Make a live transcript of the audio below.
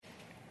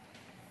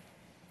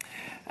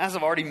As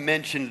I've already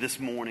mentioned this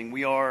morning,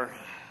 we are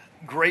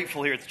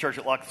grateful here at the church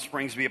at Lockeland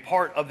Springs to be a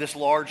part of this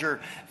larger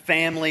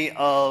family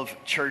of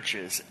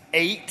churches.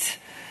 8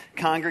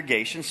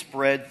 congregations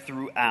spread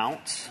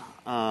throughout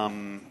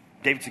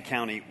Davidson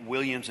County,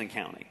 Williamson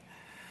County.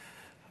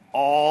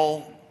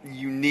 All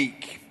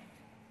unique.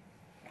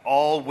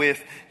 All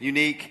with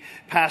unique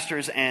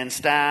pastors and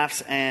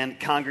staffs and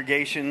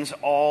congregations,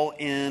 all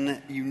in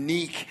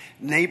unique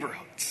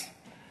neighborhoods.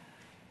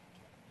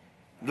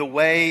 The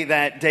way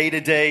that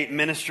day-to-day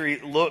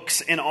ministry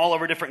looks in all of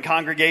our different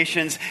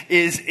congregations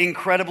is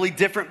incredibly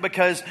different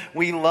because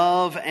we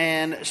love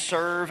and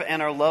serve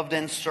and are loved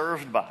and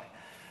served by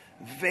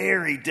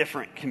very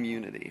different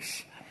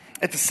communities.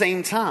 At the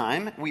same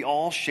time, we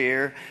all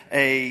share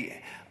a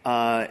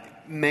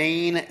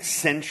main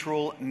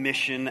central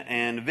mission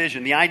and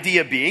vision. The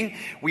idea being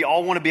we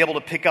all want to be able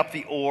to pick up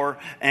the oar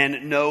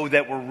and know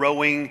that we're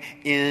rowing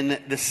in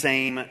the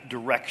same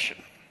direction.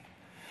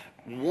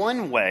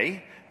 One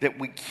way that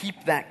we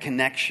keep that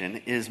connection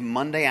is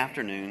Monday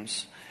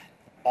afternoons,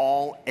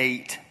 all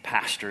 8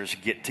 pastors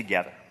get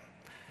together.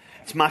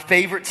 It's my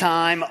favorite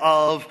time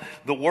of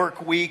the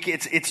work week.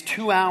 It's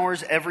 2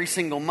 hours every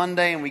single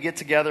Monday, and we get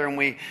together and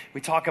we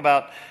talk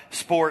about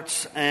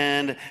sports,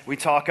 and we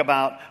talk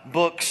about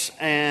books,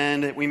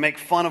 and we make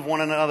fun of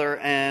one another,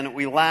 and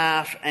we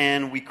laugh,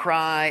 and we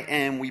cry,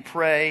 and we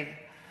pray.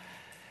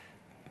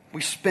 We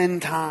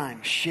spend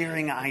time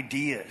sharing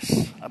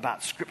ideas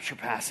about scripture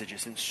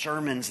passages and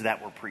sermons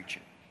that we're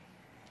preaching.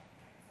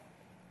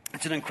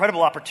 It's an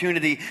incredible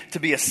opportunity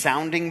to be a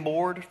sounding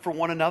board for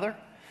one another,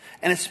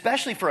 and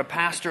especially for a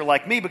pastor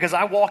like me, because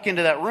I walk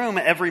into that room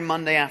every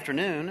Monday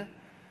afternoon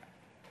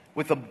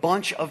with a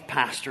bunch of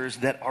pastors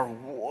that are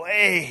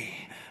way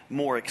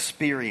more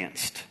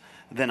experienced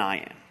than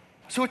I am.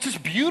 So it's this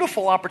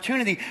beautiful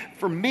opportunity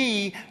for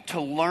me to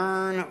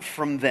learn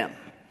from them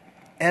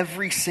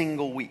every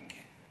single week.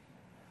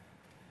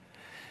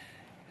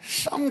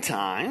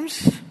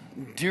 Sometimes,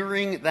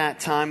 during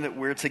that time that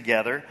we're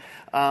together,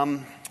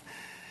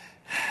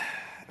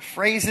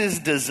 phrases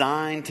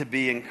designed to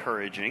be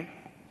encouraging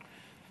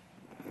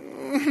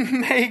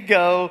may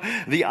go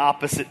the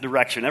opposite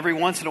direction. Every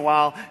once in a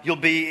while, you'll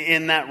be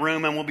in that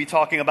room and we'll be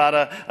talking about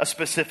a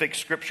specific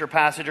scripture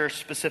passage or a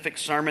specific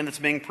sermon that's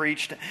being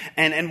preached,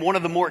 and one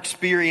of the more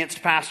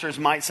experienced pastors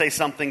might say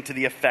something to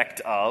the effect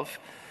of,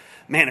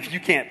 "Man, if you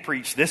can't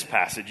preach this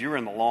passage, you're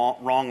in the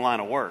wrong line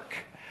of work."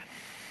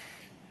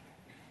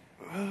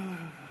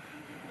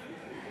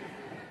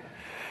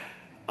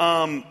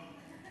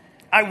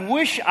 I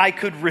wish I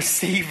could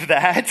receive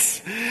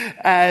that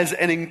as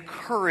an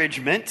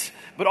encouragement,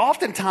 but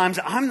oftentimes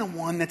I'm the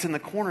one that's in the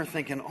corner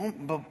thinking, "Oh,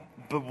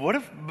 but what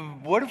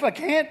if I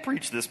can't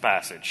preach this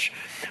passage?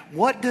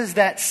 What does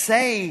that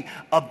say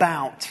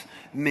about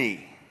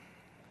me?"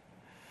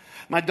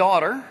 My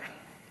daughter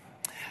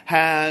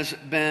has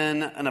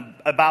been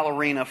a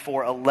ballerina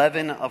for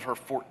 11 of her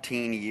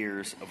 14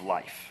 years of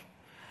life.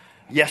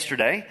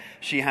 Yesterday,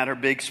 she had her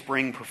big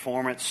spring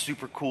performance,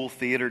 super cool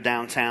theater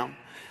downtown.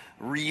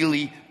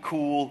 Really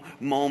cool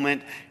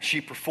moment. She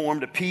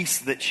performed a piece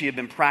that she had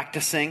been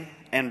practicing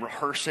and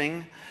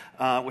rehearsing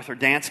with her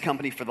dance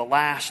company for the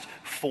last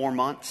 4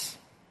 months.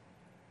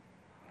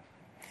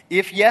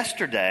 If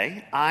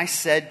yesterday I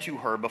said to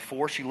her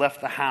before she left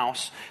the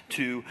house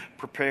to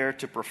prepare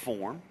to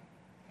perform,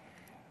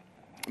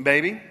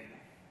 "Baby,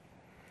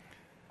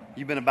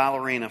 you've been a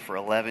ballerina for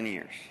 11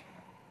 years.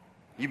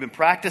 You've been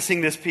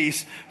practicing this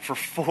piece for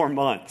 4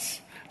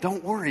 months.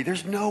 Don't worry,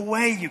 there's no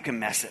way you can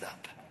mess it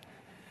up."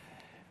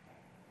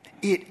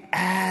 It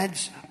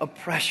adds a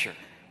pressure.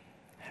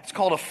 It's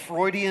called a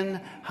Freudian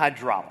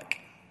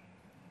hydraulic.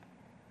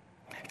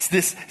 It's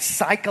this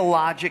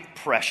psychologic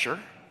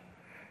pressure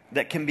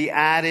that can be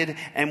added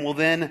and will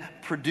then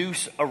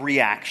produce a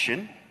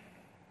reaction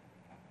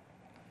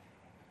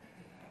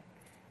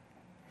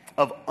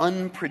of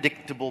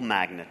unpredictable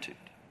magnitude.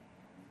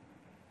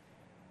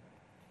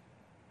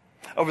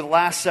 Over the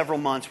last several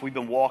months, we've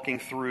been walking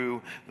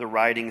through the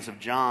writings of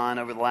John.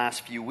 Over the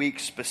last few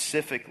weeks,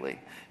 specifically,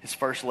 his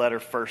first letter,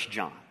 1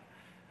 John.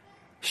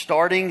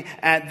 Starting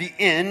at the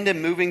end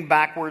and moving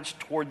backwards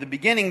toward the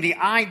beginning. The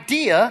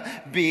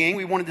idea being,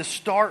 we wanted to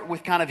start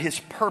with kind of his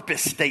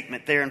purpose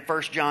statement there in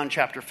 1 John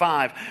chapter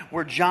 5,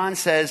 where John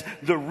says,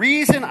 "The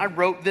reason I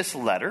wrote this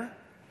letter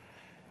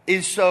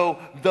is so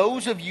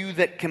those of you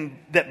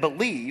that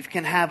believe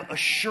can have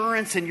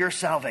assurance in your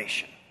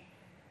salvation.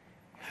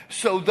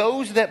 So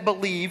those that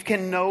believe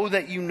can know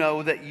that you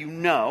know that you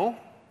know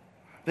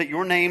that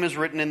your name is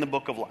written in the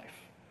book of life.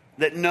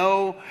 That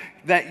know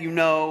that you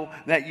know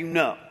that you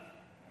know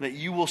that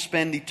you will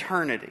spend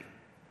eternity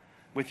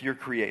with your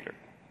Creator."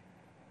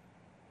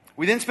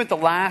 We then spent the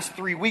last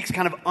 3 weeks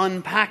kind of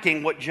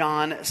unpacking what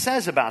John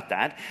says about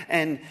that.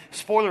 And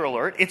spoiler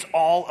alert, it's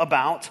all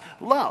about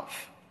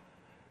love.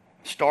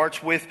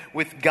 Starts with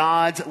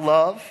God's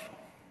love.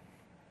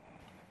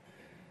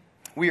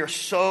 We are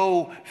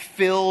so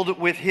filled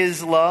with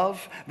His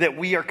love that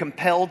we are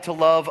compelled to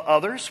love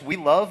others. We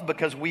love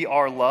because we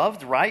are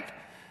loved, right?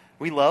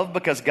 We love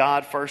because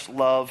God first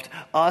loved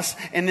us.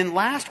 And then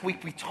last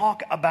week we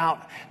talked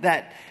about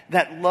that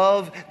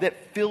love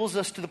that fills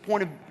us to the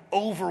point of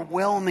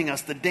overwhelming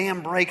us. The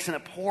dam breaks and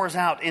it pours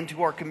out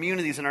into our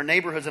communities and our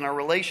neighborhoods and our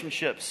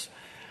relationships.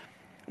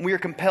 We are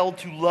compelled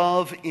to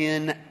love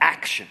in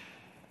action.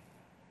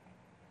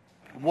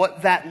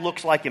 What that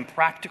looks like in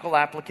practical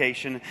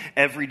application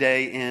every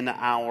day in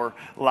our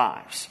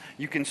lives.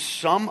 You can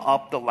sum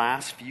up the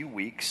last few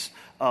weeks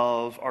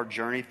of our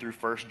journey through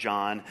 1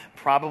 John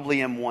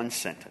probably in one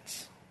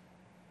sentence.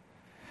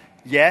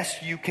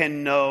 Yes, you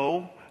can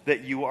know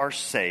that you are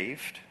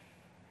saved,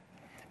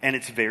 and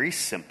it's very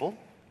simple.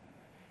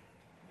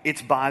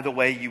 It's by the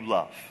way you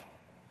love.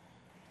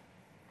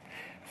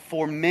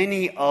 For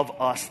many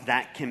of us,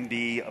 that can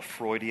be a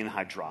Freudian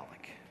hydraulic.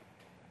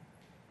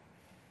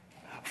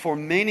 For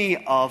many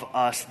of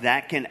us,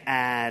 that can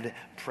add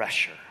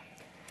pressure.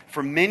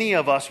 For many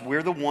of us,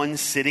 we're the ones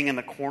sitting in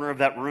the corner of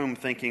that room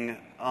thinking,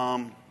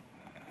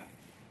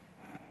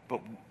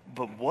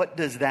 but what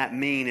does that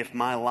mean if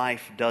my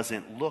life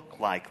doesn't look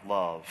like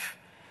love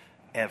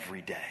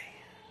every day?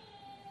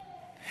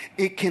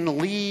 It can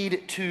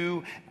lead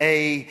to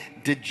a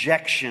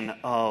dejection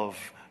of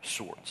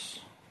sorts.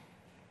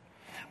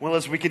 Well,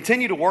 as we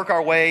continue to work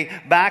our way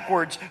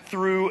backwards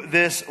through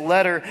this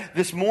letter,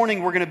 this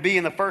morning we're going to be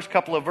in the first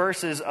couple of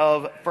verses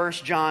of 1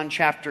 John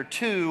chapter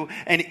 2.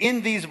 And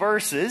in these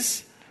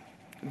verses,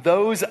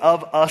 those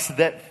of us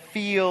that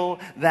feel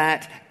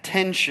that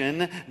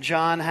tension,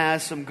 John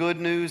has some good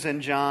news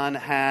and John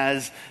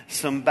has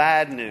some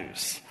bad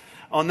news.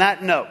 On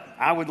that note,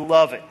 I would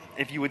love it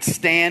if you would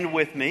stand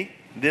with me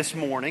this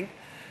morning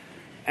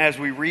as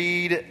we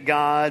read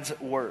God's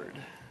word.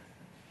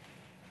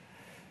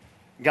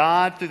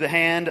 God, through the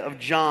hand of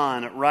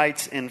John,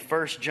 writes in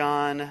 1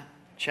 John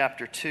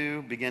chapter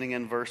 2, beginning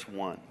in verse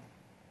 1.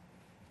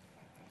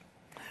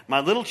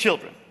 My little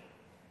children,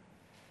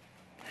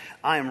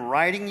 I am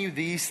writing you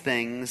these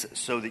things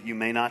so that you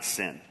may not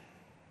sin.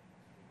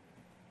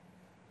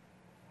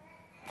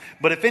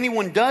 But if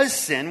anyone does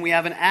sin, we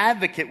have an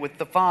advocate with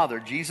the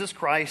Father, Jesus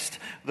Christ,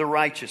 the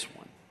righteous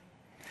one.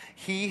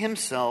 He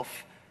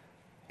himself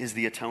is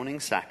the atoning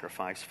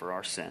sacrifice for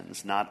our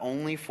sins, not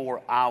only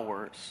for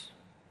ours,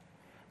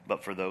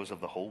 but for those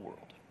of the whole world.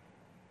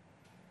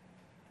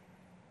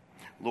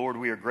 Lord,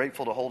 we are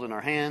grateful to hold in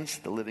our hands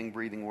the living,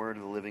 breathing word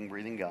of the living,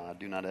 breathing God.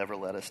 Do not ever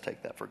let us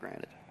take that for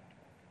granted.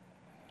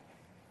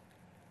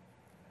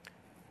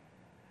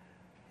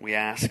 We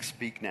ask,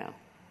 speak now,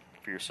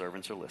 for your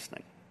servants are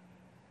listening.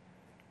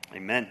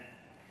 Amen.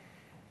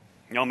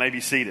 Y'all may be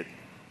seated.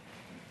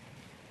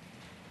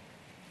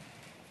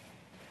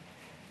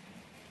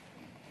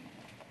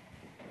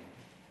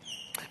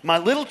 My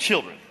little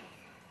children.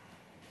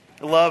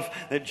 I love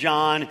that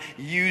John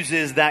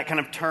uses that kind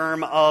of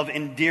term of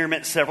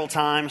endearment several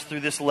times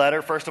through this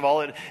letter. First of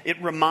all,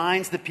 it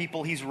reminds the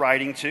people he's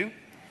writing to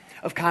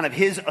of kind of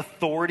his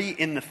authority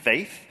in the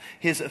faith,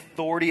 his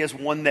authority as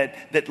one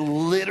that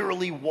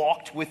literally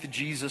walked with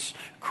Jesus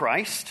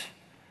Christ,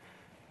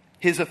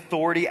 his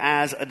authority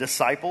as a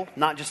disciple,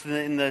 not just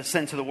in the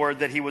sense of the word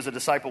that he was a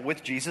disciple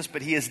with Jesus,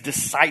 but he is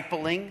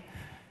discipling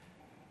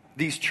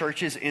these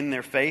churches in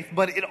their faith.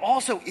 But it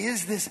also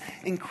is this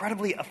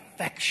incredibly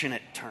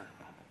affectionate term.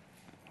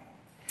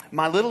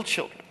 My little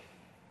children,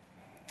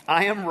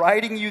 I am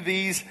writing you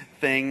these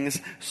things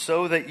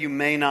so that you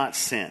may not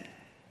sin.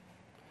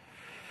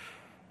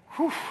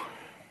 Whew.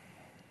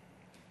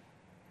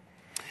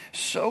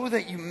 So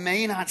that you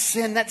may not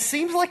sin. That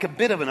seems like a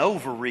bit of an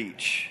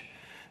overreach,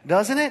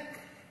 doesn't it?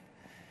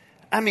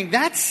 I mean,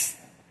 that's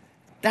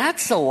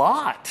a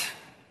lot.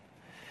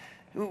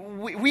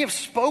 We have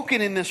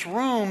spoken in this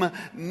room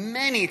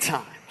many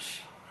times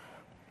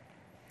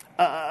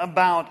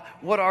about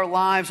what our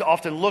lives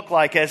often look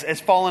like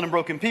as fallen and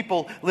broken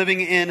people living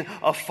in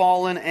a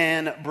fallen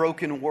and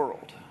broken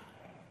world.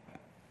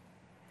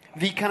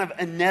 The kind of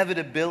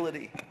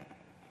inevitability,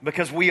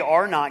 because we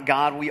are not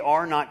God, we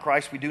are not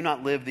Christ, we do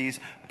not live these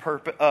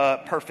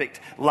perfect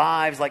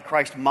lives like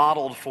Christ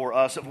modeled for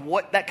us, of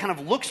what that kind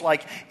of looks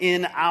like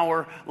in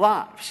our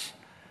lives.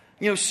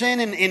 You know, sin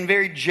in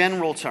very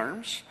general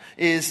terms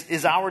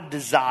is our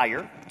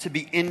desire to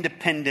be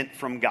independent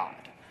from God.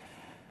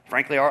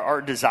 Frankly,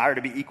 our desire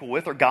to be equal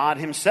with or God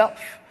himself.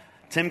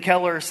 Tim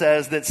Keller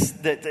says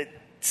that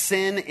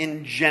sin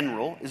in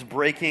general is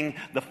breaking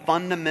the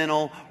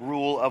fundamental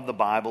rule of the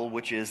Bible,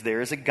 which is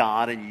there is a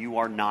God and you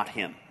are not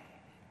him.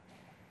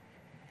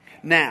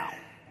 Now,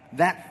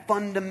 that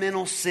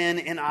fundamental sin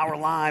in our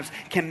lives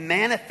can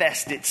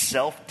manifest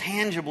itself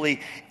tangibly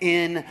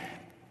in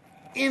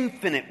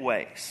infinite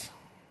ways.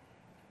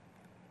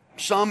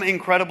 Some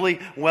incredibly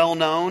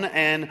well-known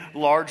and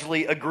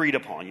largely agreed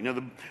upon. You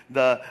know,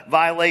 the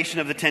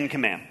violation of the Ten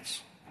Commandments.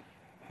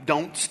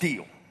 Don't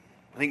steal.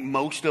 I think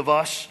most of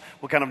us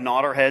will kind of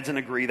nod our heads and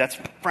agree that's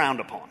frowned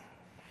upon.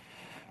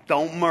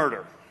 Don't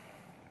murder.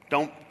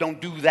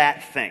 Don't do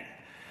that thing.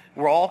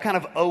 We're all kind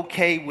of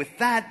okay with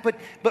that,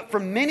 but for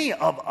many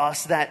of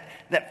us,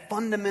 that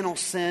fundamental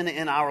sin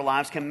in our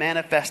lives can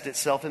manifest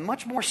itself in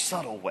much more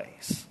subtle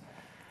ways.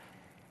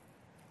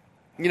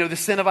 The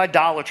sin of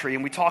idolatry,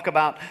 and we talk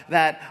about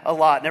that a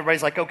lot. And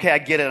everybody's like, okay, I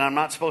get it. I'm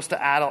not supposed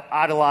to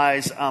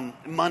idolize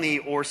money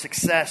or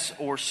success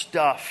or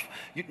stuff.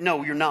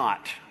 No, you're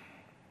not.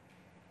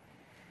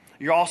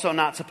 You're also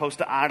not supposed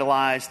to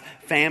idolize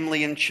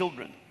family and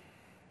children.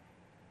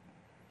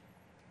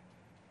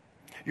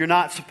 You're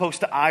not supposed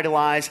to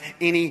idolize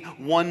any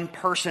one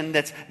person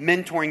that's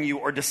mentoring you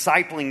or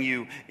discipling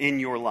you in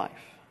your life.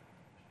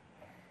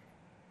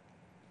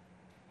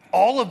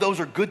 All of those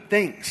are good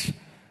things.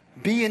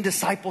 Be in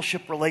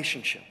discipleship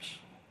relationships.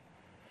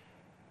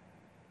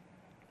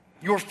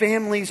 Your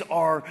families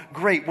are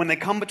great. When they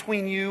come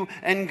between you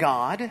and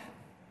God,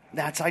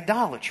 that's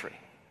idolatry.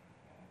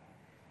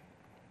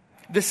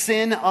 The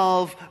sin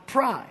of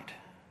pride.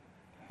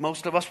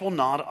 Most of us will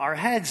nod our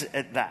heads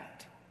at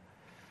that.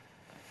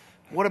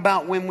 What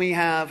about when we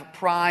have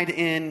pride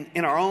in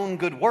our own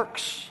good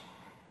works?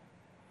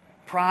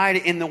 Pride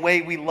in the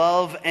way we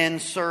love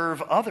and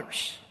serve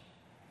others.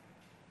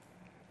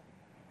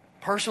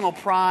 Personal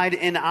pride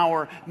in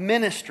our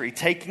ministry,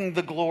 taking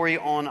the glory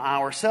on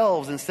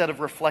ourselves instead of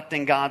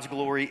reflecting God's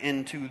glory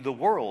into the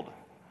world.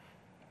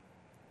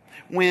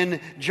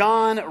 When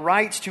John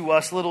writes to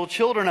us, little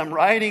children, I'm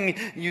writing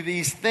you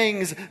these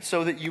things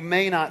so that you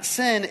may not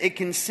sin, it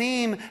can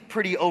seem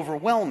pretty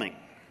overwhelming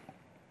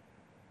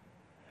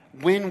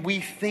when we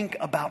think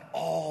about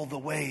all the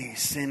ways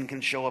sin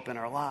can show up in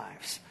our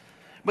lives.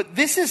 But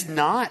this is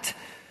not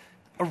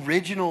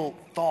original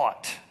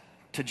thought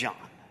to John.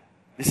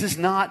 This is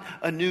not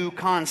a new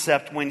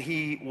concept when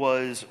he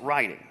was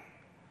writing.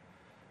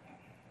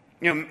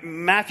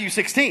 Matthew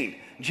 16,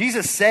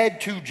 Jesus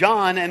said to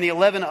John and the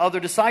 11 other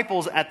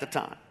disciples at the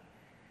time,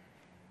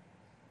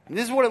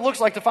 this is what it looks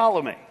like to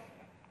follow me.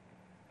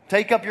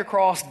 Take up your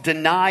cross,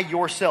 deny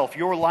yourself.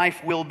 Your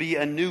life will be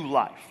a new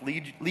life.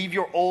 Leave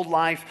your old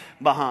life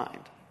behind.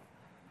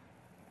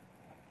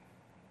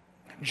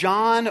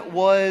 John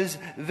was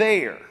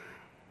there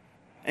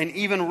and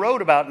even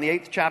wrote about in the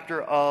 8th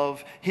chapter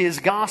of his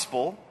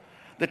gospel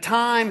the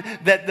time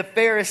that the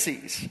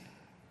Pharisees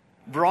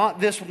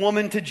brought this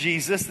woman to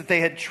Jesus that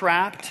they had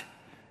trapped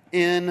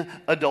in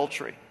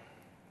adultery.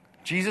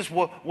 Jesus,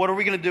 what are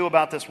we going to do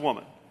about this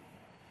woman?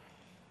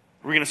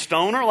 Are we going to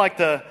stone her like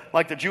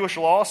the Jewish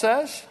law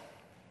says?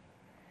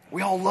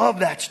 We all love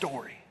that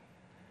story.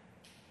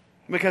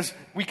 Because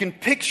we can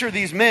picture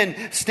these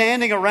men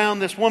standing around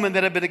this woman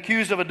that had been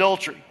accused of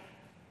adultery.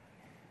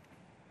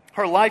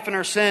 Her life and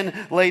her sin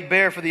laid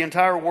bare for the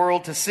entire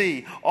world to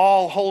see,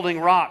 all holding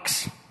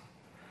rocks.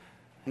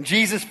 And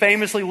Jesus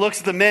famously looks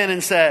at the men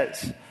and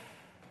says,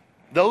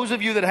 those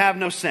of you that have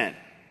no sin,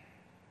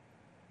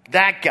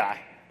 that guy,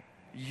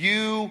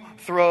 you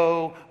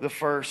throw the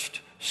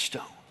first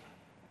stone.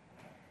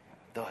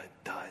 Thud,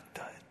 thud,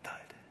 thud, thud.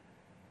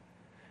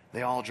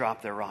 They all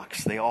drop their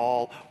rocks. They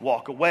all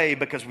walk away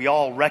because we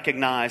all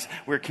recognize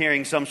we're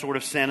carrying some sort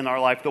of sin in our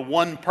life. The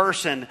one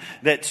person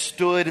that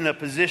stood in a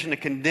position to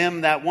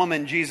condemn that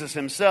woman, Jesus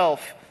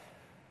himself,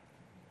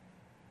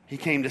 he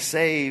came to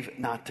save,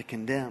 not to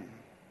condemn.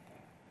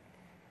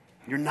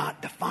 You're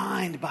not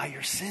defined by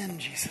your sin,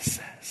 Jesus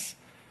says.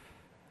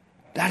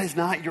 That is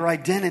not your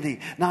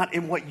identity, not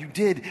in what you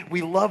did.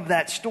 We love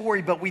that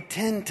story, but we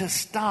tend to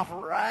stop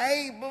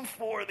right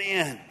before the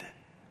end.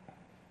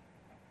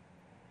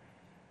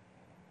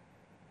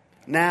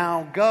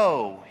 Now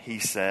go, he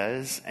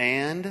says,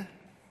 and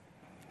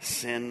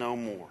sin no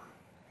more.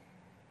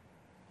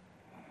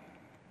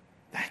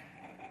 That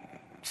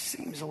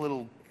seems a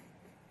little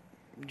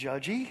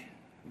judgy,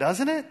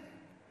 doesn't it?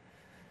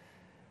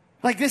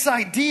 Like this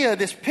idea,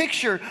 this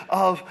picture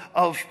of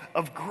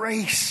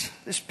grace,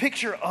 this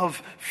picture of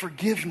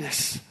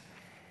forgiveness.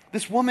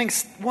 This woman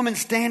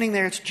standing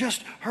there, it's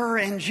just her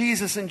and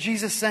Jesus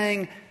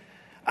saying,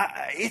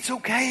 it's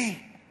okay.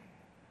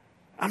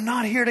 I'm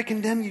not here to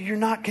condemn you. You're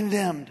not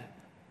condemned.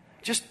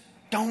 Just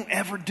don't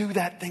ever do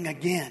that thing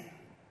again.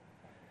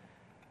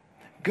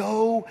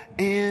 Go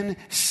and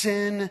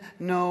sin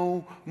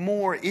no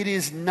more. It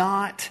is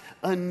not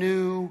a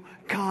new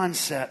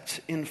concept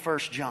in 1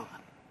 John.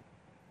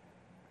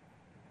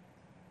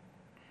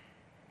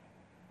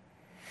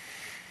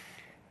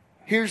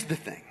 Here's the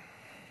thing.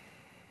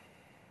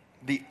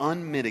 The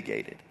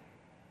unmitigated,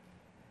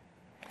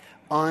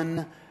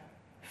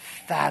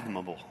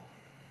 unfathomable,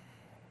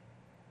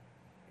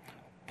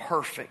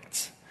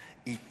 perfect,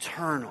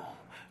 eternal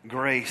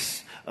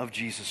grace of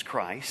Jesus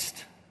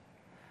Christ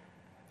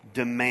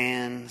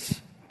demands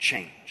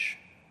change.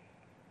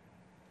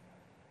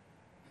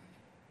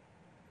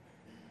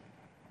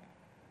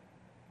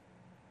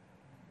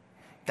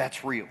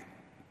 That's real.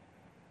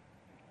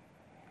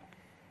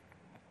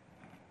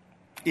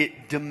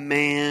 It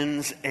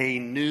demands a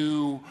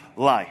new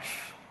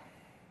life.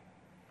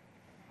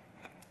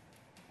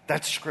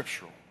 That's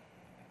scriptural.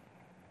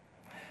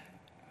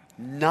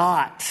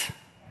 Not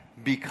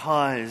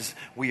because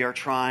we are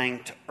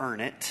trying to earn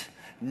it,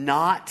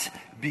 not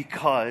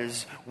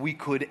because we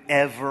could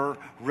ever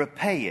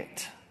repay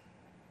it,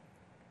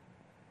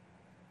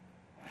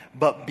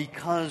 but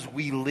because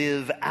we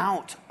live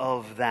out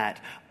of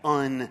that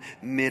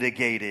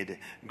unmitigated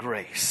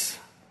grace.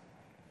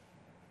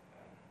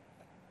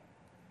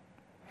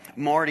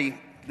 Marty,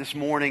 this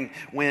morning,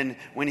 when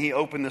he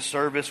opened the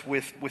service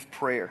with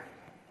prayer,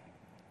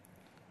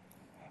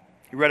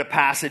 he read a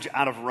passage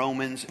out of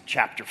Romans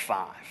chapter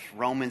 5.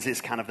 Romans is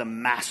kind of the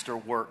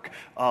masterwork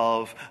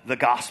of the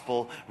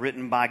gospel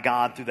written by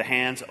God through the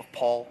hands of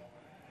Paul.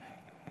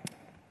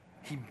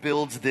 He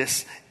builds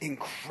this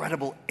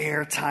incredible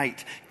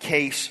airtight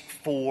case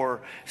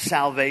for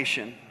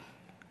salvation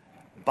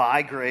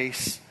by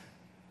grace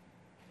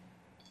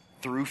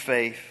through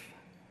faith,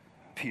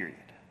 period.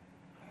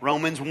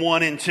 Romans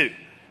 1 and 2.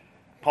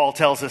 Paul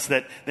tells us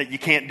that you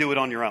can't do it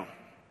on your own.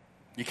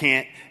 You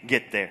can't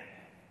get there.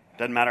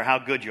 Doesn't matter how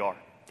good you are.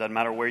 Doesn't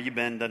matter where you've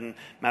been. Doesn't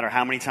matter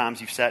how many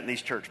times you've sat in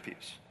these church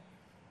pews.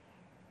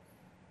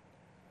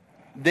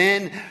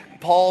 Then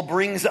Paul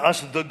brings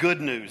us the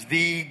good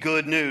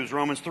news,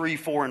 Romans 3,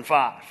 4, and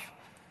 5.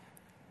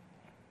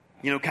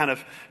 You know, kind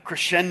of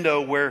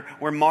crescendo where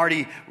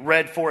Marty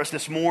read for us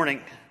this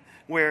morning,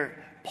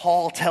 where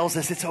Paul tells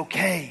us it's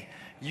okay.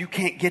 You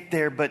can't get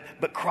there,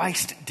 but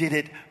Christ did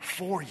it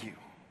for you.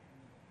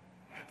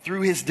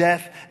 Through his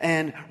death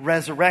and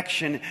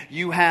resurrection,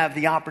 you have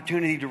the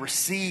opportunity to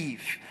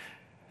receive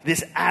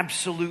this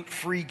absolute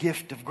free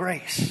gift of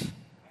grace.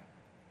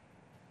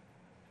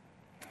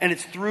 And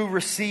it's through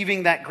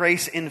receiving that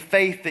grace in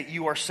faith that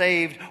you are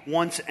saved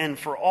once and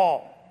for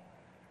all.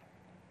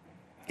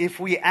 If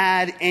we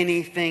add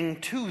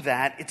anything to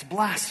that, it's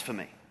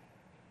blasphemy.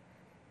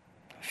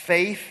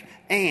 Faith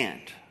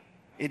and.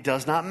 It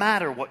does not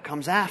matter what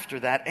comes after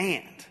that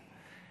and.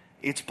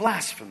 It's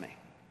blasphemy.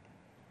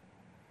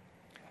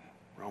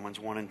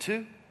 Romans 1 and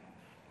 2,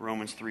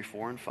 Romans 3,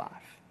 4, and 5.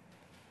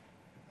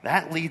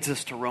 That leads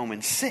us to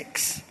Romans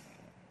 6.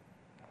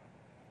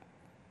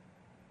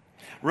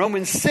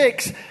 Romans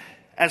 6,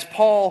 as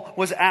Paul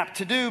was apt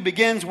to do,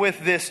 begins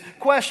with this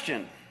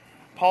question.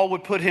 Paul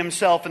would put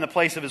himself in the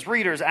place of his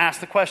readers, ask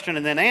the question,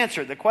 and then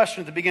answer. The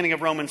question at the beginning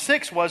of Romans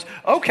 6 was,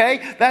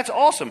 okay, that's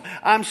awesome.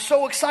 I'm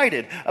so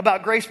excited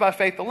about grace by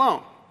faith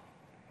alone.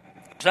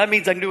 So that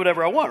means I can do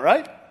whatever I want,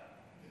 right?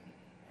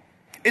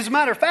 As a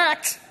matter of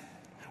fact,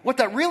 what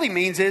that really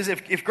means is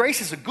if grace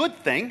is a good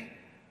thing,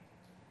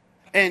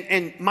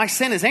 and my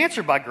sin is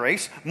answered by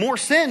grace, more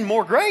sin,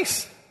 more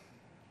grace.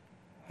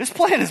 This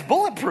plan is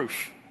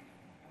bulletproof.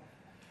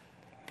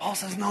 Paul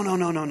says, no.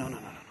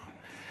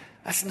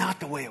 That's not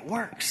the way it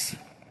works.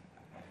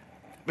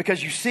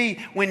 Because you see,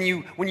 when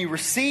you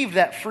receive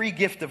that free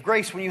gift of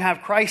grace, when you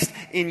have Christ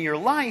in your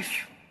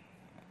life,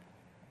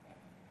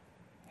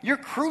 you're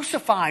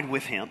crucified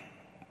with him.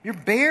 You're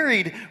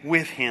buried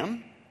with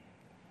him.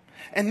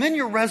 And then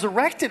you're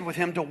resurrected with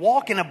him to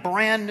walk in a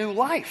brand new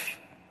life.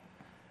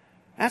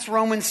 That's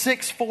Romans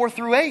 6, 4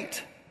 through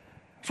 8.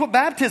 That's what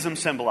baptism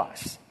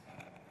symbolizes.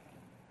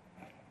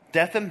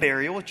 Death and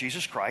burial with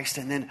Jesus Christ,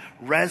 and then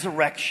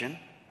resurrection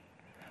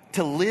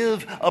to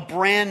live a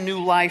brand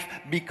new life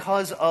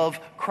because of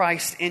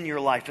Christ in your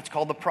life. It's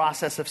called the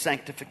process of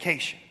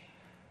sanctification.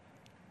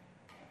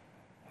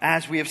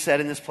 As we have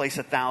said in this place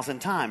 1,000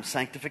 times,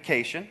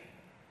 sanctification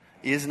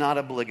is not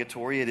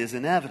obligatory, it is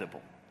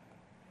inevitable.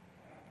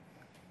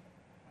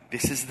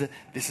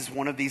 This is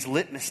one of these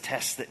litmus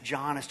tests that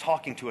John is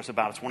talking to us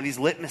about. It's one of these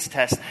litmus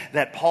tests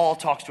that Paul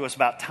talks to us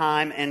about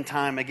time and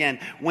time again.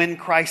 When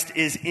Christ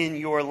is in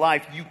your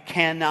life, you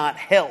cannot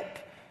help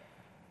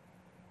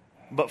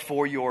but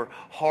for your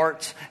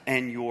heart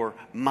and your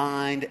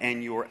mind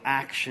and your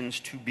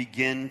actions to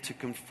begin to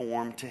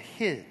conform to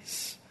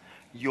his.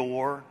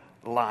 Your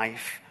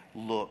life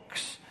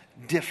looks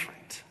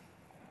different.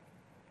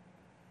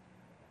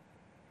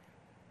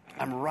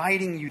 I'm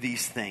writing you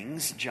these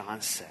things,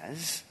 John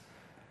says,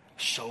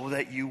 so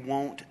that you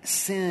won't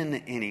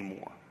sin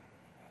anymore.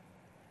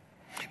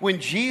 When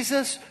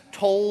Jesus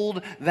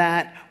told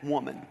that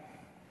woman,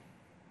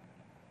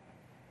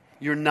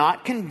 "You're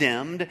not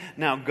condemned,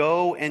 now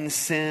go and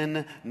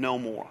sin no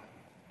more,"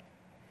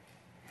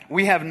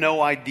 we have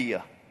no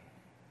idea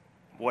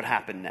what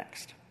happened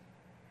next.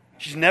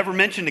 She's never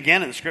mentioned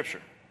again in the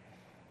scripture.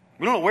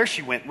 We don't know where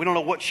she went. We don't know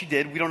what she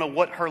did. We don't know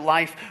what her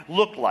life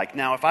looked like.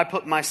 Now, if I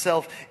put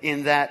myself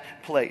in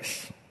that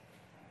place,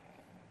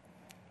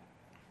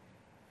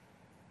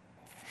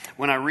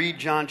 when I read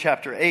John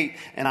chapter 8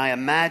 and I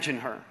imagine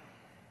her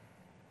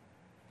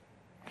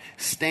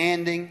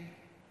standing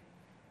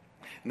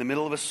in the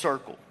middle of a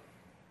circle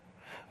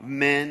of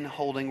men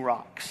holding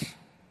rocks,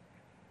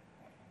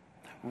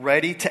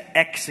 ready to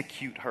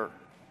execute her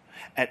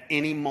at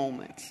any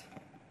moment,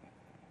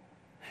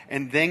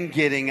 and then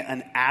getting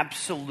an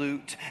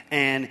absolute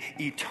and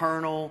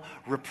eternal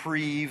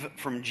reprieve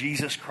from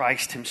Jesus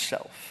Christ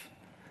himself.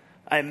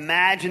 I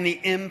imagine the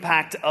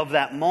impact of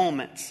that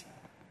moment.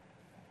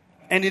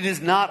 And it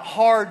is not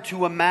hard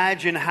to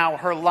imagine how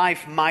her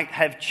life might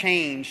have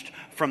changed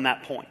from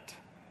that point.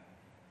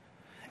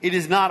 It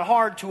is not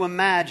hard to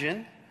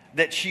imagine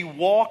that she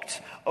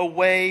walked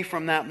away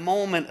from that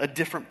moment a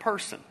different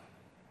person.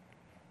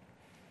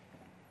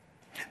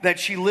 That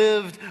she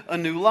lived a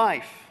new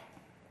life.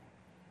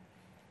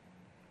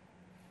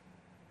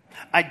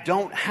 I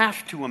don't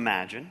have to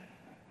imagine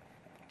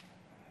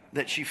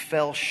that she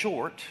fell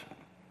short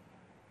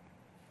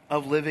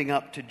of living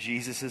up to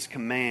Jesus'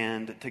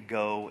 command to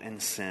go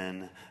and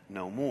sin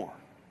no more.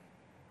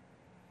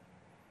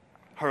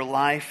 Her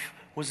life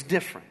was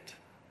different.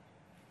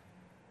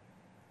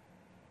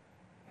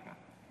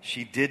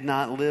 She did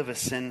not live a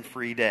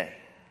sin-free day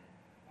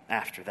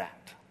after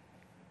that.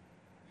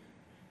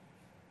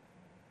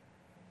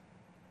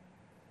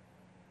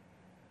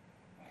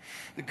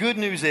 The good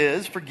news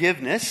is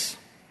forgiveness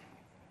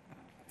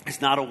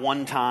is not a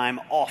one-time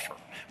offer.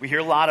 We hear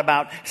a lot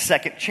about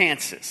second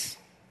chances.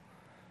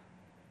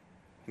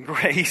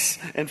 Grace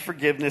and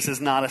forgiveness is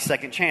not a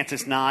second chance.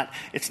 It's not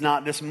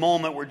this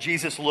moment where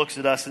Jesus looks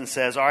at us and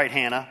says, all right,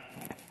 Hannah,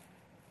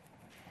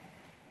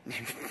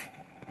 you've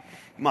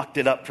mucked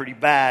it up pretty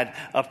bad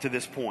up to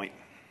this point.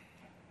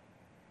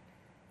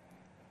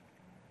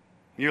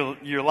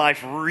 Your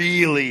life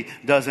really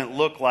doesn't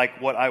look like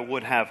what I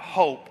would have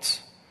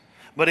hoped.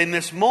 But in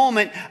this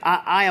moment,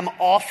 I am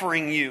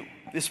offering you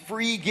this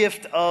free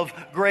gift of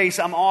grace.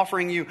 I'm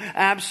offering you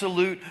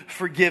absolute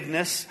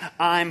forgiveness.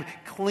 I'm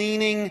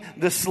cleaning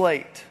the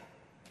slate.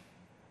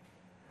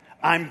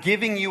 I'm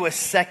giving you a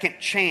second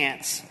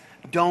chance.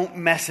 Don't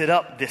mess it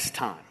up this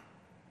time.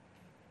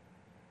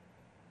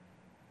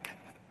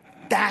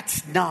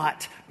 That's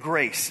not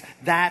grace.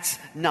 That's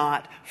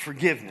not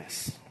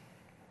forgiveness.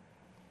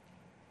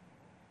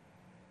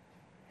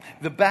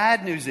 The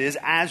bad news is,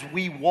 as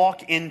we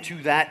walk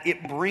into that,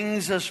 it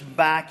brings us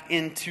back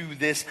into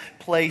this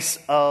place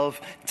of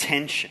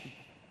tension.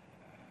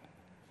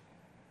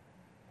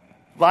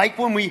 Like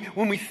when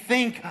we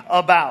think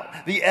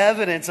about the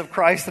evidence of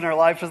Christ in our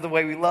life as the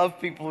way we love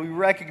people, we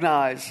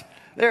recognize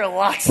there are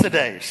lots of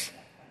days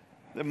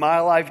that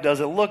my life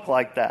doesn't look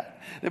like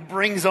that. It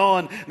brings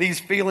on these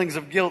feelings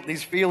of guilt,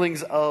 these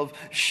feelings of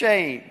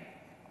shame.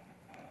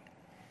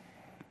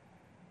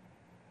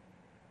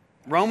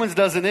 Romans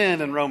doesn't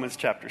end in Romans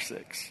chapter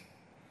 6.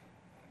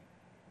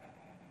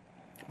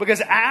 Because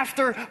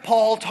after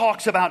Paul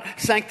talks about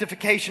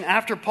sanctification,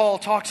 after Paul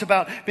talks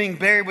about being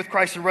buried with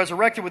Christ and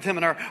resurrected with Him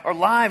and our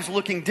lives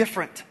looking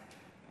different,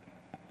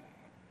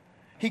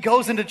 he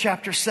goes into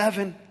chapter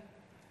 7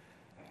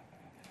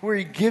 where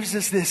he gives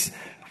us this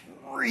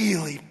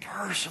really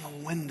personal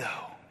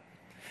window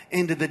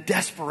into the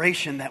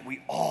desperation that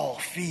we all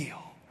feel.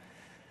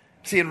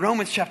 See, in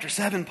Romans chapter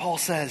 7, Paul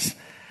says,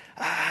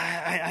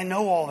 I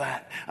know all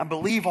that. I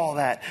believe all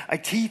that. I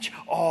teach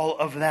all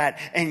of that.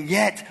 And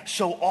yet,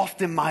 so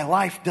often my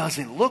life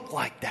doesn't look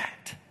like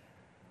that.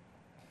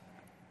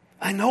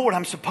 I know what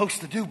I'm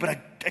supposed to do, but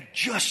I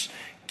just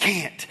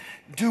can't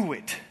do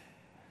it.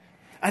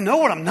 I know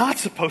what I'm not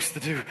supposed to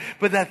do,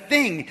 but that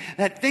thing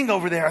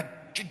over there,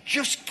 I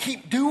just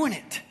keep doing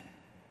it.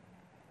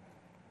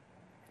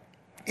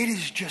 It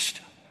is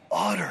just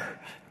utter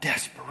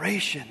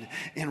desperation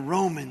in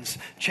Romans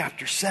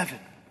chapter 7.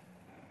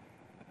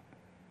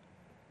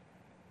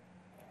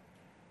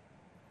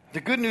 The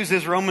good news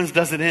is Romans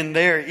doesn't end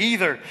there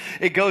either.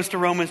 It goes to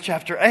Romans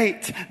chapter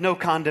 8. No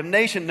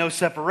condemnation, no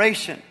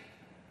separation.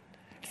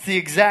 It's the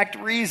exact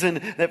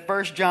reason that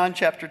 1 John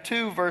chapter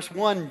 2 verse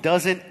 1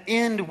 doesn't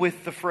end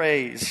with the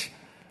phrase,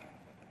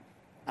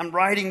 I'm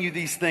writing you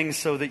these things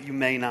so that you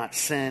may not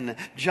sin.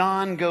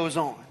 John goes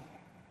on.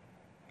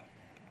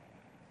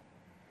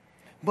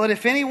 But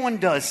if anyone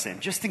does sin,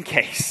 just in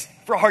case,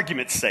 for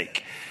argument's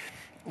sake,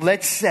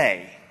 let's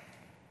say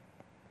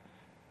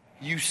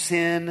you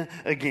sin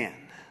again.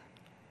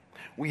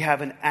 We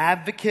have an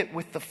advocate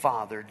with the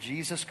Father,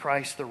 Jesus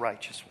Christ, the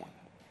righteous one.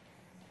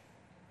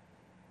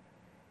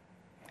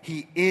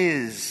 He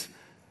is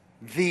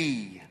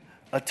the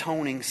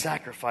atoning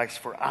sacrifice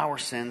for our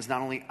sins,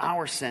 not only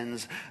our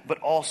sins, but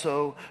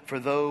also for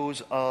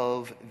those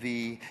of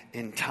the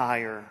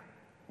entire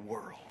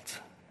world.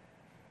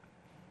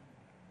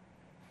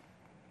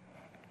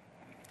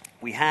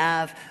 We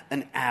have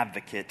an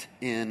advocate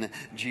in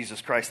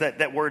Jesus Christ.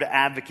 That word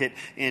advocate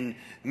in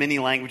many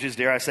languages,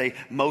 dare I say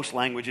most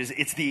languages,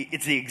 it's the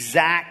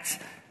exact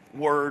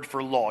word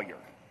for lawyer.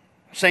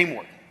 Same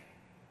word.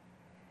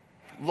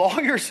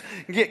 Lawyers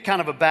get kind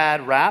of a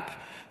bad rap.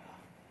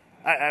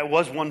 I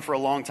was one for a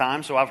long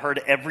time, so I've heard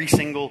every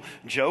single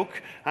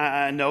joke.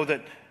 I know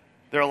that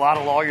there are a lot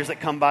of lawyers that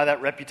come by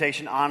that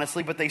reputation,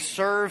 honestly, but they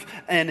serve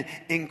an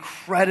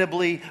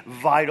incredibly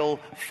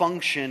vital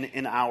function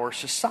in our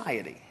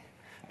society.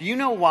 Do you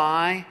know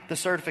why the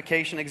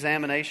certification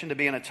examination to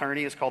be an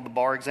attorney is called the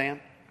bar exam?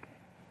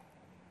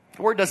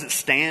 The word doesn't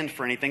stand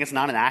for anything. It's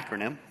not an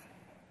acronym.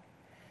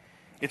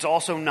 It's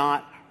also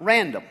not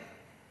random.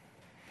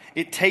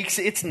 It takes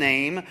its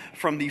name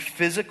from the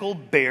physical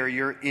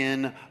barrier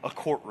in a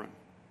courtroom.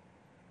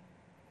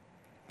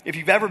 If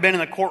you've ever been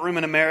in a courtroom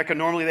in America,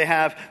 normally they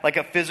have like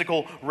a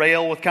physical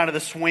rail with kind of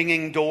the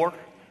swinging door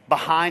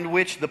behind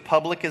which the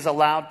public is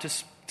allowed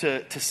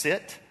to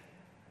sit.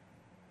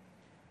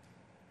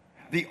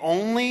 The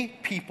only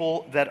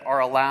people that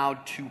are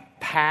allowed to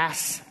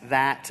pass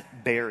that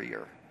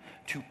barrier,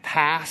 to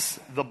pass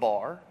the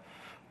bar,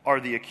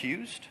 are the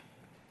accused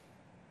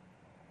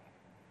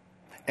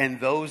and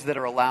those that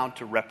are allowed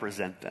to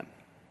represent them.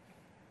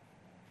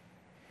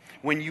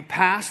 When you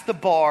pass the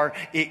bar,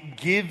 it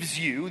gives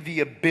you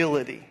the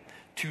ability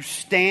to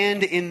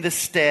stand in the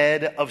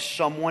stead of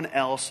someone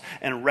else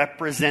and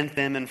represent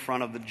them in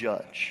front of the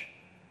judge.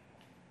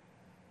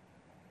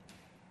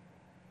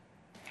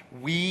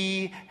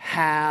 We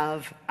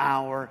have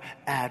our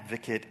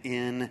advocate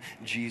in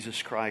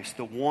Jesus Christ,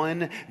 the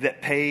one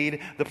that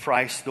paid the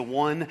price, the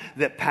one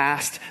that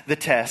passed the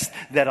test,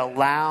 that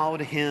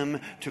allowed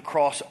him to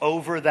cross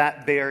over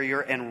that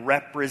barrier and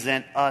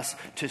represent us,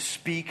 to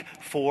speak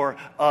for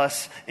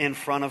us in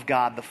front of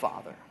God the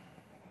Father.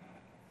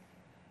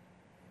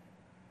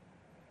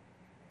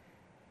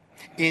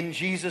 In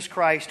Jesus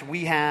Christ,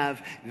 we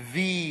have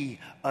the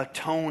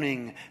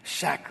atoning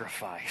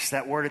sacrifice.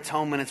 That word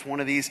atonement, it's one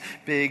of these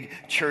big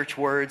church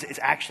words. It's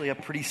actually a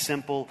pretty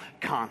simple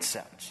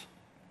concept.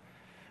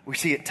 We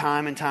see it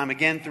time and time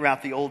again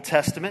throughout the Old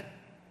Testament,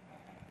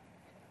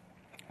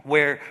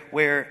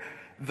 where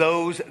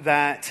those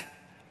that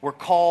were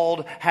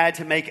called had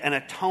to make an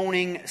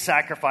atoning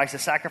sacrifice, a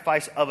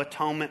sacrifice of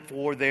atonement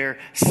for their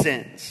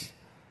sins.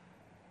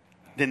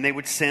 Then they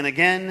would sin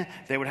again,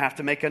 they would have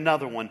to make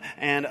another one,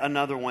 and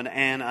another one,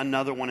 and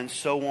another one, and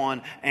so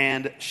on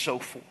and so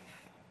forth.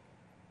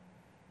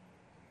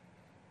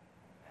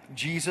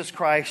 Jesus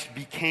Christ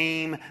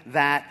became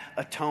that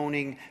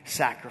atoning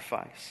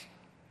sacrifice,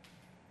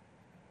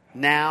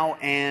 now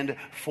and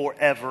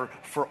forever,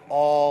 for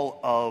all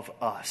of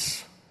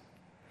us.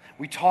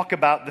 We talk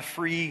about the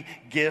free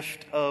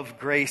gift of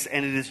grace,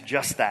 and it is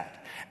just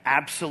that.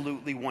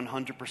 Absolutely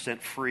 100%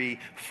 free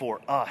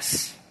for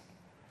us.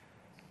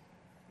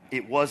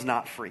 It was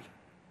not free.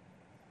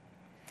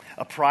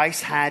 A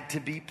price had to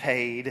be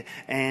paid,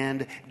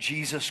 and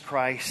Jesus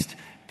Christ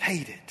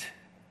paid it.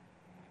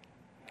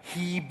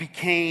 He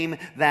became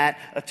that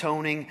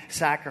atoning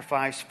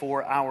sacrifice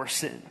for our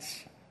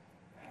sins,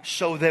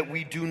 so that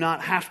we do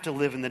not have to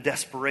live in the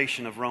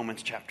desperation of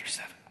Romans chapter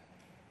 7.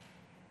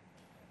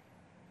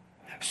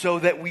 So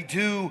that we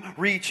do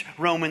reach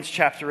Romans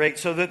chapter 8,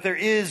 so that there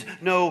is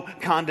no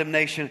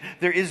condemnation.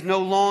 There is no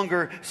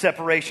longer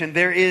separation.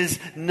 There is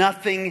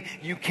nothing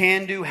you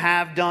can do,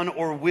 have done,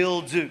 or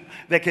will do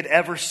that could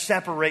ever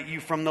separate you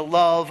from the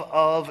love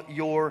of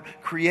your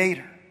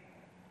Creator.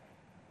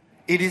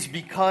 It is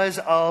because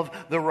of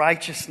the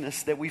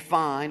righteousness that we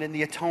find in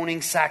the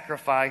atoning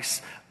sacrifice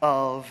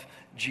of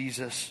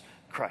Jesus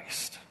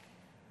Christ.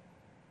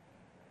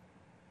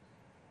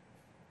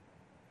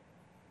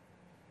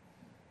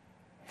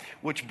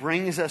 Which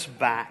brings us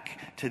back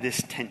to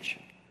this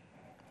tension.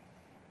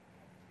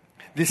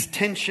 This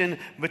tension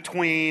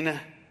between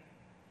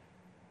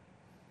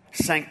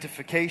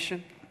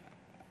sanctification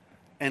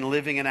and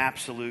living in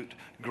absolute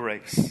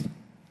grace.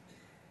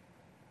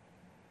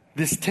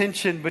 This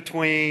tension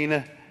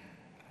between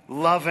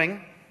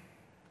loving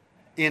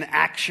in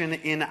action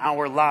in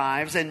our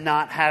lives and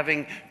not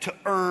having to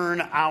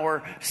earn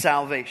our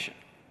salvation.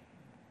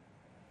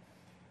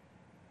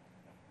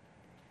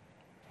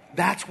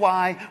 That's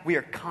why we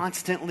are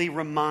constantly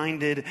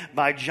reminded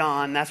by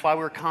John. That's why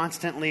we're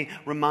constantly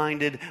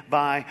reminded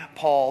by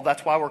Paul.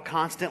 That's why we're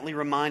constantly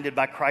reminded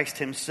by Christ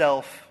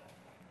himself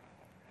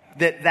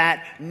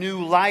that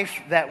new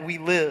life that we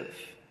live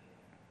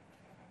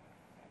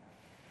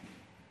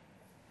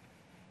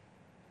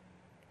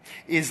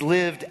is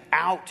lived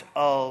out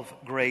of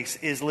grace,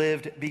 is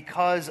lived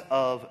because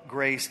of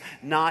grace,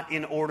 not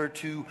in order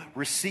to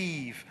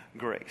receive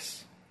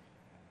grace.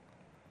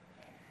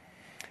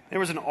 There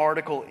was an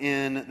article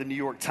in the New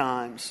York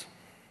Times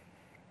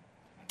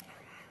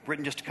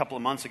written just a couple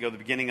of months ago, the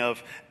beginning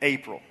of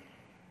April,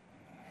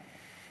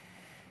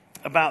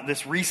 about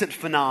this recent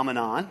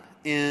phenomenon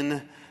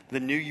in the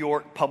New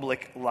York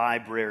Public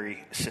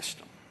Library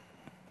system.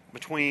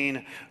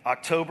 Between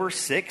October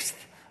 6th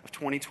of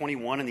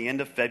 2021 and the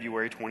end of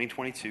February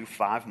 2022,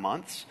 5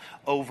 months,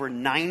 over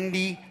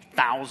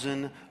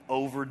 90,000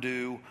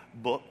 overdue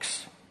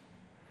books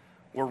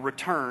were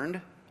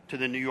returned to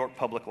the New York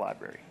Public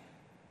Library.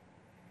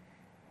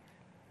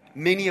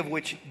 Many of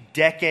which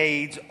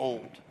decades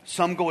old.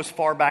 Some go as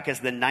far back as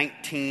the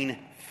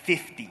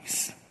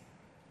 1950s.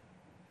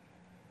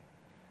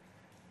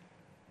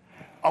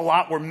 A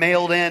lot were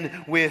mailed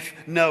in with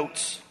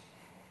notes.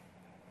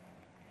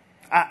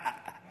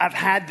 I've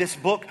had these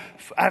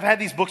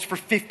books for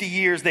 50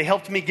 years. They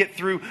helped me get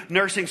through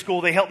nursing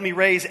school. They helped me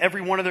raise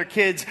every one of their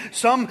kids.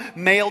 Some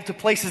mailed to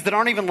places that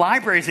aren't even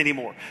libraries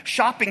anymore.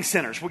 Shopping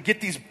centers would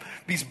get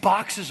these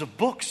boxes of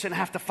books and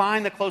have to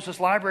find the closest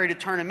library to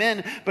turn them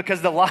in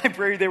because the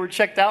library they were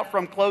checked out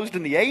from closed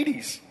in the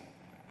 80s.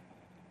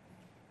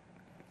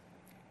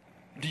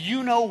 Do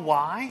you know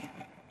why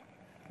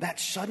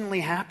that suddenly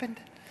happened?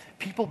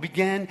 People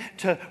began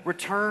to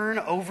return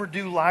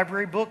overdue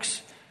library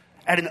books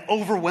at an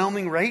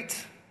overwhelming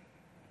rate.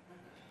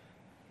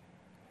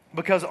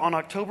 Because on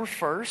October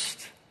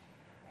 1st,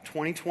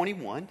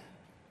 2021,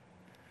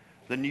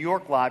 the New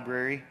York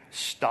Library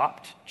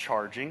stopped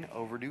charging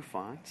overdue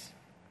fines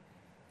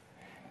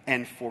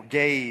and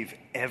forgave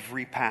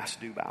every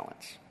past due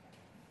balance.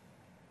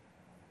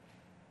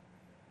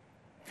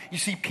 You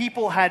see,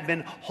 people had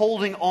been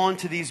holding on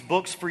to these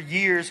books for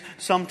years,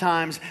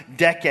 sometimes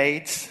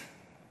decades,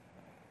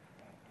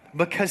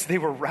 because they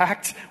were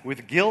racked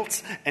with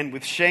guilt and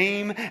with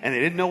shame, and they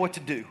didn't know what to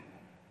do.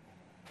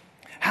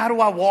 How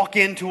do I walk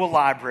into a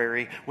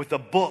library with a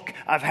book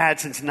I've had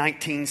since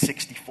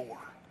 1964?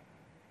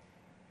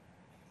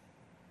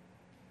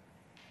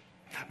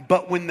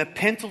 But when the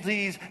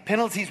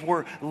penalties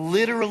were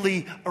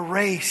literally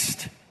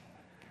erased,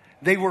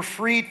 they were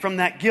freed from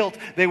that guilt.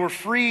 They were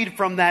freed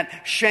from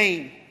that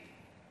shame.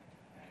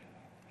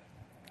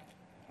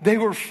 They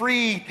were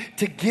free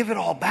to give it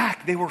all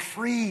back. They were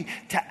free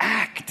to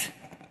act.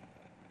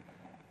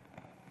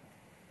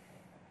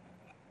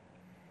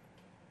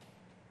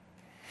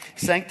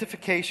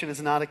 Sanctification is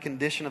not a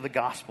condition of the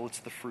gospel, it's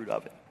the fruit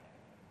of it.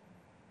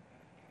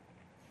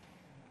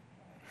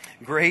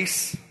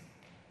 Grace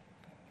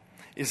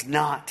is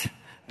not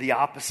the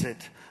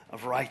opposite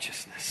of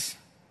righteousness.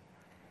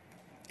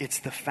 It's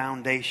the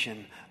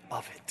foundation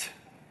of it.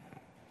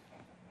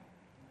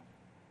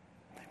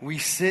 We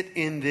sit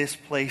in this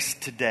place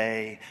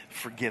today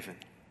forgiven.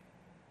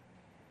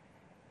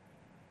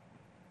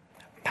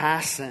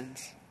 Past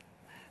sins,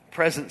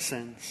 present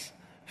sins,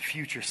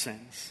 future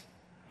sins,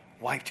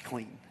 wiped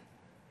clean.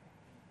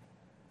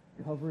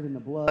 Covered in the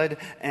blood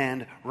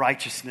and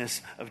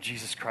righteousness of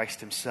Jesus Christ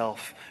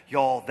himself.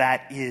 Y'all,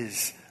 that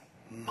is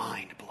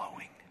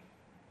mind-blowing.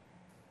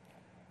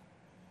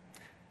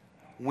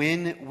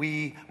 When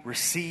we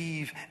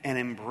receive and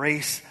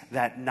embrace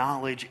that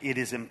knowledge, it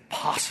is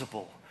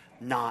impossible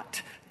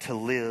not to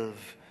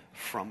live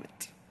from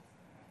it.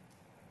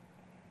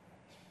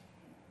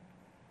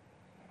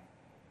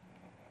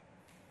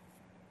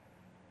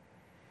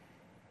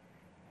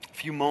 A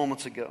few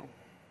moments ago,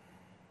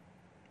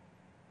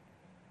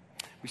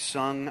 we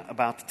sung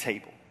about the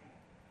table.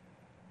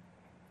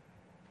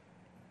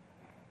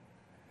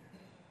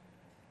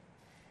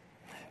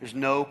 There's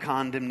no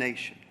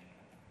condemnation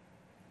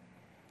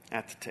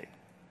at the table.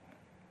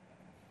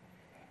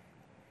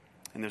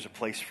 And there's a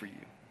place for you.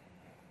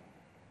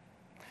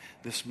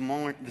 This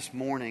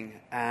morning,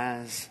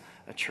 as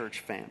a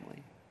church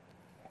family,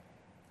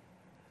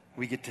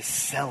 we get to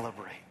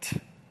celebrate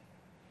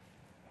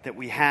that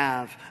we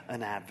have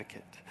an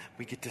advocate.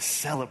 We get to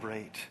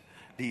celebrate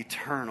the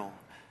eternal,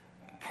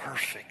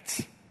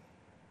 perfect,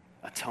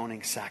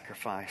 atoning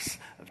sacrifice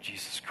of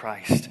Jesus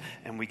Christ.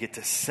 And we get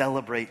to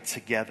celebrate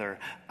together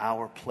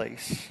our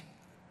place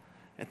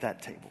at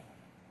that table.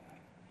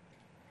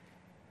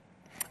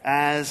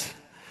 As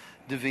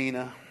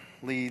Davina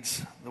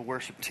leads the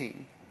worship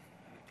team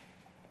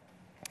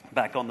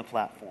back on the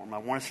platform, I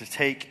want us to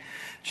take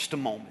just a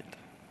moment.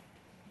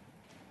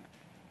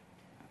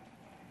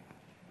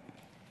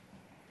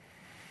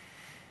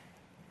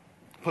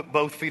 Put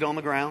both feet on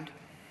the ground.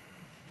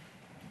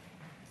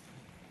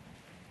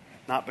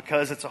 Not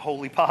because it's a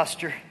holy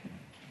posture,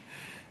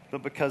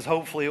 but because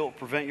hopefully it will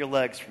prevent your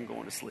legs from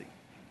going to sleep.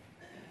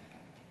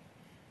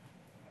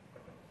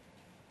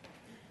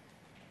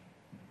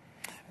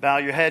 Bow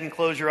your head and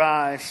close your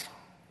eyes.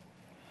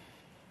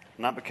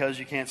 Not because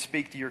you can't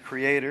speak to your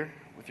Creator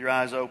with your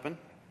eyes open,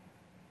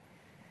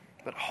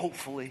 but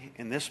hopefully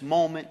in this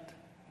moment,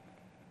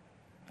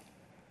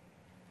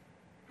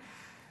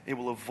 it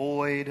will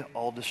avoid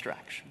all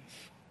distractions.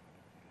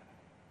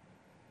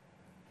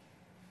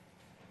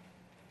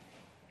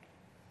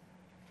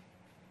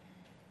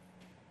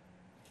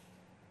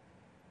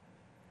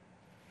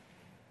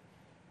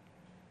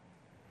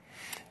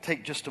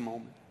 Take just a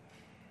moment.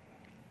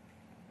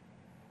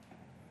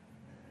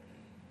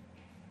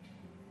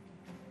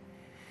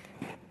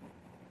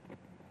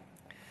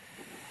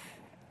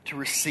 To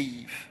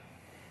receive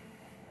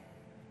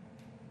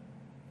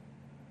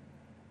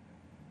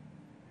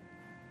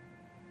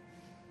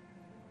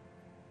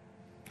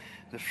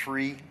the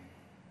free,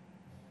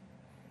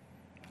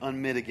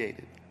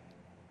 unmitigated,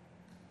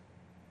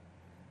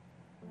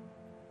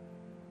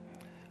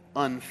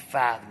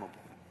 unfathomable,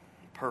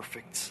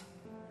 perfect,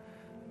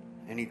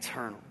 and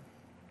eternal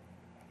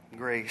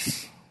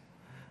grace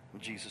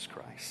of Jesus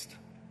Christ.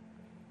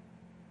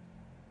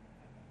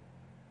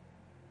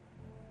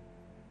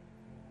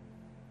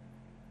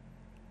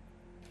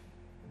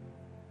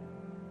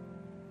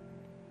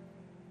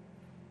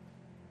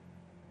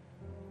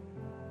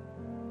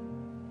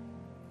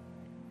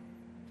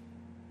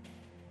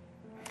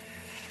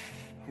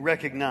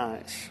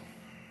 Recognize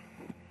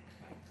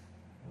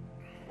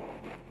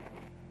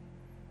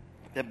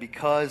that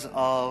because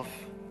of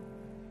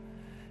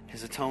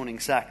his atoning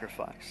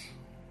sacrifice,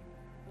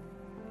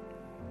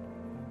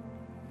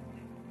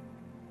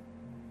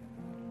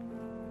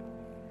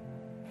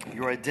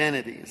 your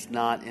identity is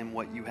not in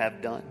what you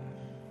have done.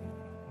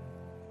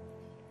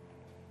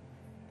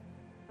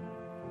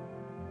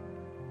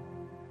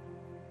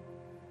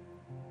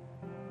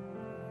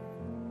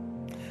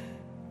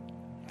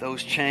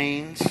 Those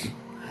chains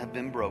have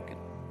been broken.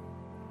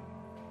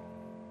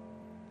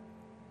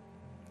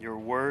 Your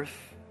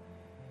worth,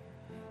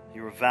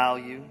 your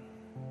value,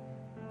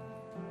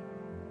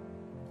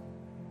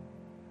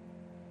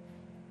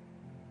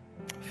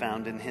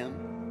 found in him.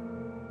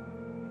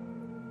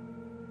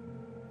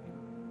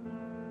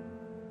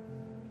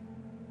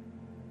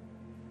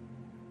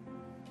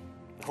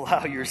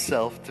 Allow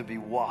yourself to be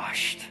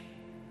washed.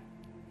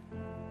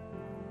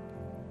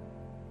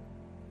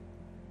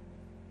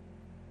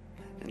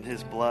 In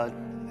his blood,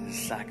 his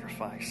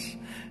sacrifice,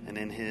 and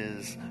in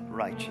his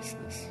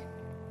righteousness.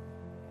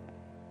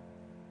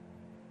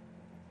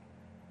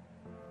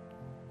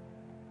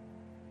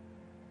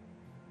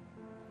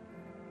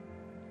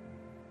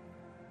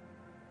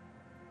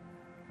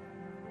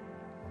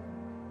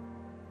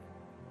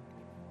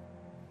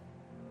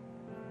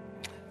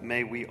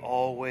 May we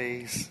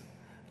always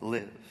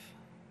live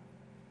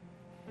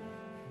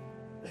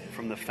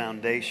from the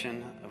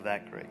foundation of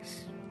that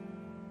grace.